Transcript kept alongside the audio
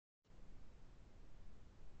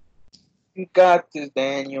You got this,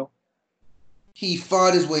 Daniel. He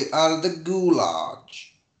fought his way out of the gulag.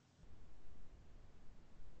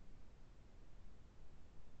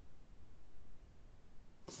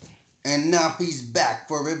 And now he's back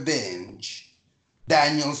for revenge.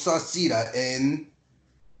 Daniel Sauceda in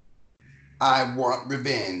I Want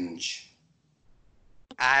Revenge.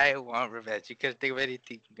 I want revenge because they made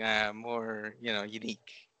it more,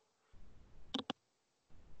 unique.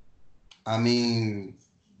 I mean,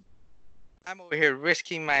 I'm over here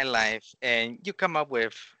risking my life, and you come up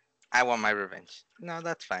with, I want my revenge. No,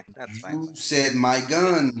 that's fine. That's fine. you said my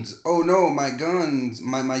guns. Oh no, my guns,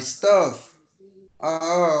 my stuff.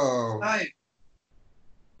 Oh. Hi.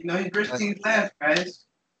 He's risking his life, guys.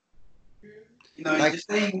 He's just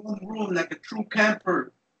staying in one room like a true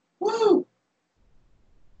camper. Woo!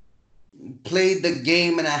 Play the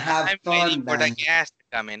game and I have I'm fun. waiting for the gas to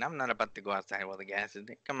come in. I'm not about to go outside while the gas is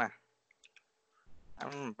there. Come on.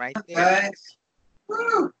 I'm right there. Guys.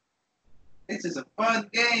 Woo! This is a fun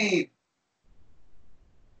game.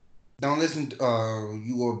 Don't listen to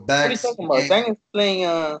you were back. What are you talking about? Daniel's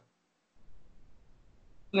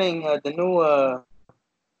playing the new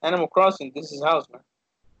Animal Crossing. This is his house, man.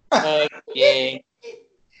 Okay.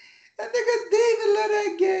 That nigga David love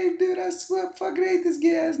that game, dude. I swear, I fucking hate this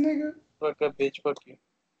gay ass nigga. Fuck up, bitch. Fuck you.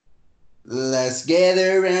 Let's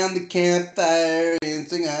gather around the campfire and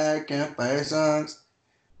sing our campfire songs.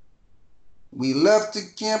 We love to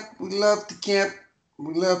camp. We love to camp.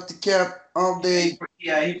 We love to camp all day.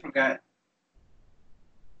 Yeah, he forgot.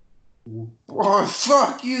 Oh,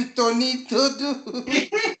 fuck you, Tonito, dude.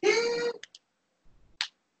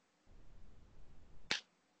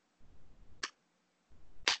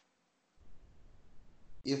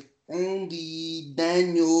 If only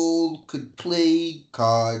Daniel could play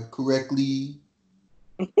COD correctly.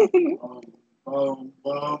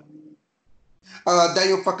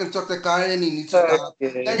 Daniel fucking sucks at COD and he needs to stop.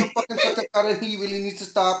 Okay. Daniel fucking sucks at COD and he really needs to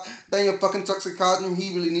stop. Daniel fucking sucks at COD and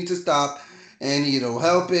he really needs to stop. And it'll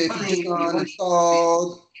help if he just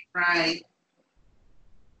uninstalled. Right.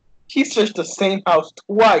 He searched the same house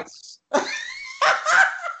twice.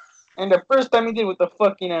 And the first time he did with the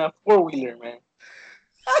fucking 4-wheeler, man.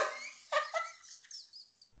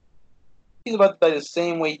 He's about to die the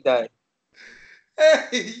same way he died.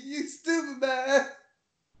 Hey, you stupid man.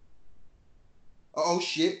 Oh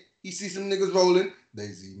shit. He sees some niggas rolling. They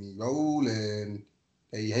see me rolling.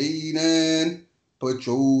 They hating.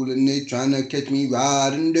 Patrolling. They trying to catch me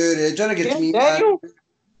riding dirty. Trying to catch me riding.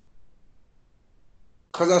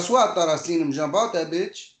 Cause I swear I thought I seen him jump out that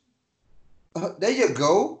bitch. There you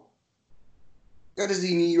go. Gonna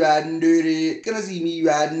see me riding dirty. Gonna see me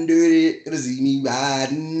riding dirty. Gonna see me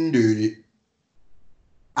riding dirty.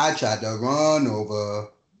 I tried to run over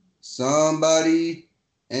somebody,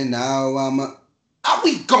 and now I'm a. Out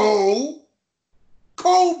we go!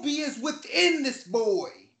 Kobe is within this boy.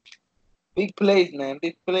 Big plays, man.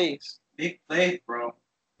 Big plays. Big plays, bro.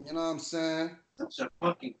 You know what I'm saying? Such a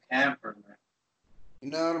fucking camper, man.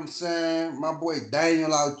 You know what I'm saying? My boy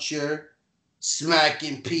Daniel out here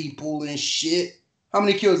smacking people and shit. How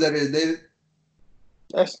many kills that is, David?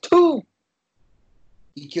 That's 2.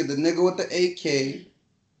 He killed the nigga with the AK.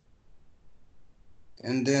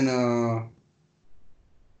 And then,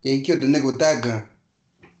 he killed the nigga with that gun.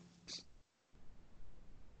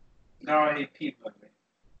 There are 8 people, man.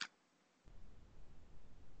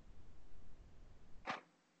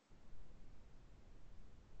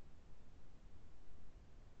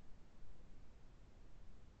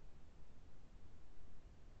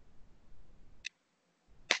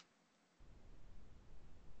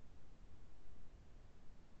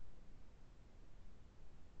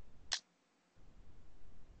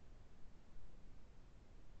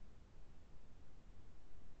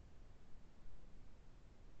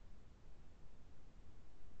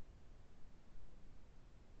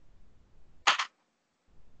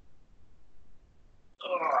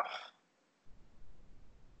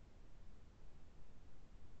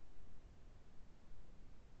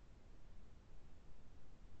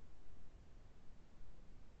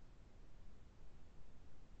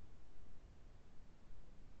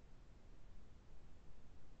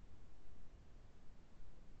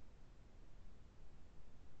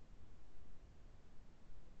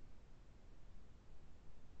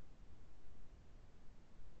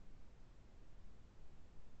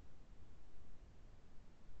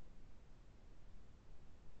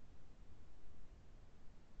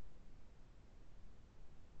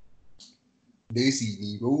 They see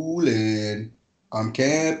me rolling. I'm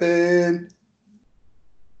camping.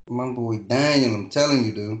 My boy Daniel, I'm telling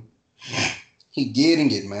you, dude. He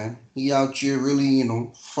getting it, man. He out here really,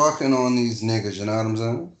 fucking on these niggas, you know what I'm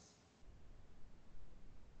saying?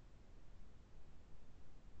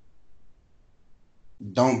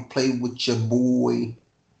 Don't play with your boy,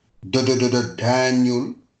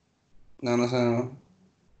 Daniel. No, no, no.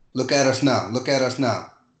 Look at us now. Look at us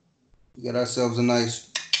now. We got ourselves a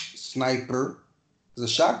nice sniper. Is it a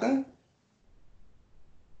shotgun?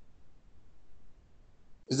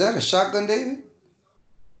 Is that a shotgun, David?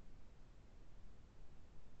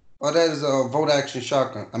 Or that is a vote action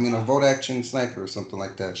shotgun. I mean, a vote action sniper or something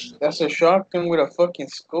like that. That's a shotgun with a fucking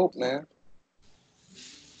scope, man.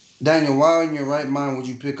 Daniel, why in your right mind would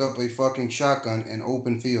you pick up a fucking shotgun in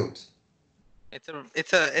open fields? It's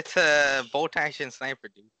a bolt action sniper,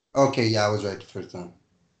 dude. Okay, yeah, I was right the first time.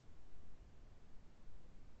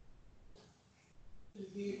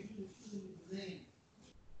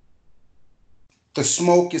 The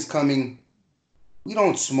smoke is coming. We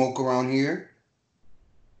don't smoke around here.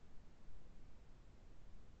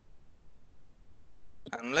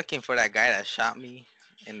 I'm looking for that guy that shot me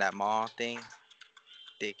in that mall thing.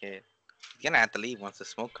 Dickhead. He's gonna have to leave once the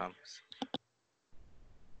smoke comes.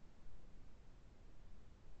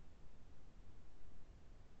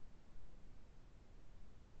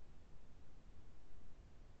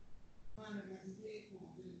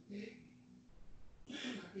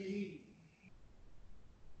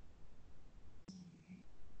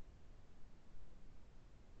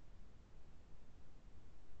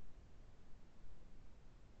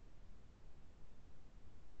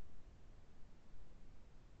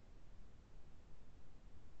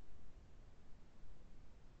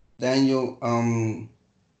 Daniel, I'm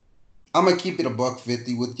gonna keep it a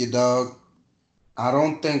 $150 with you, dog. I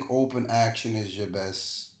don't think open action is your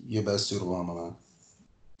best suitable man.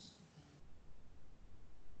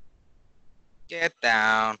 Get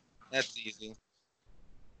down. That's easy.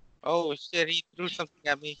 Oh shit, he threw something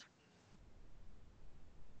at me.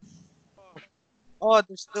 Oh,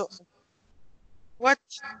 there's still what?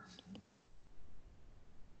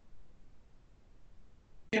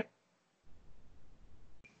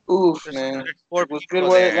 Oof, There's man. four It was good people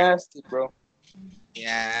while it there. lasted, bro.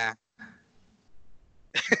 Yeah.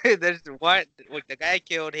 There's one. The guy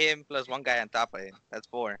killed him plus one guy on top of him. That's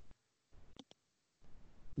four.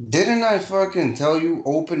 Didn't I fucking tell you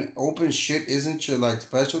open shit isn't your like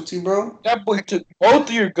specialty, bro? That boy took both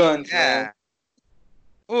of your guns, man.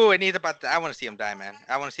 Yeah. Ooh, and he's about to. I want to see him die, man.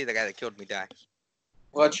 I want to see the guy that killed me die.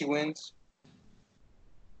 Watch he wins.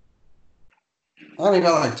 I only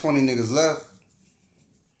got like 20 niggas left.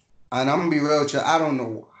 And I'm gonna be real with you, I don't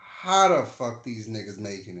know how the fuck these niggas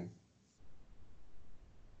making it.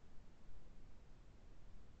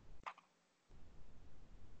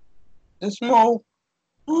 The smoke.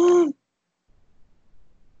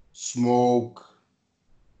 Smoke.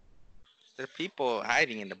 There are people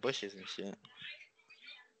hiding in the bushes and shit.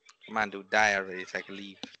 Come on, dude, die already so I can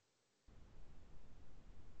leave.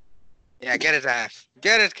 Yeah, get his ass.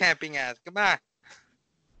 Get his camping ass. Come on.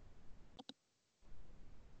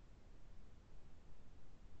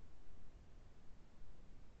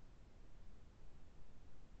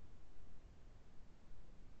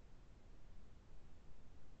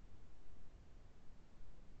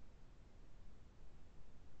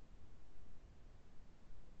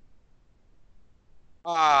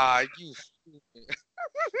 Ah, you stupid.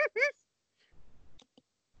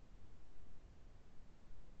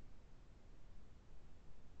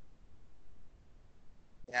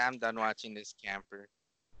 Yeah, I'm done watching this camper.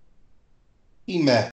 He mad.